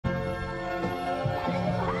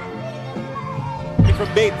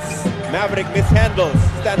from Bates. Maverick mishandles.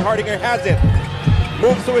 Stan Hardinger has it.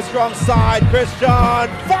 Moves to his strong side. Christian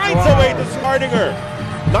finds a way to Hardinger.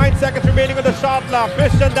 9 seconds remaining on the shot clock.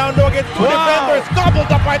 Christian down low against two defenders. Gobbled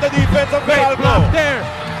up by the defense of Meralco. There,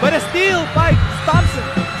 but a steal by Thompson.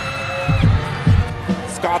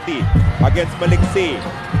 Scotty against Maliksi.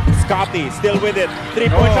 Scotty still with it.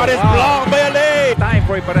 Three-point shot is blocked by Alay. Time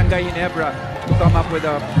for Barangay Ginebra to come up with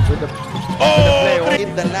a play.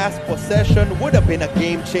 In the last possession would have been a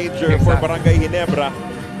game changer for Barangay Ginebra.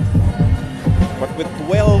 But with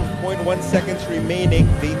 12.1 seconds remaining,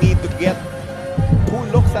 they need to get 2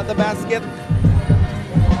 looks at the basket.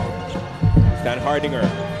 Stan Hardinger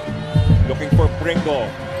looking for Pringle.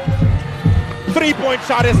 Three-point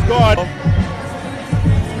shot is good.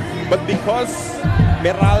 But because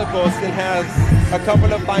Meralco still has a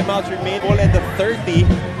couple of timeouts remaining, ball at the 30,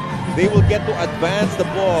 they will get to advance the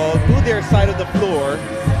ball to their side of the floor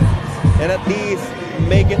and at least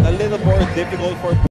make it a little more difficult for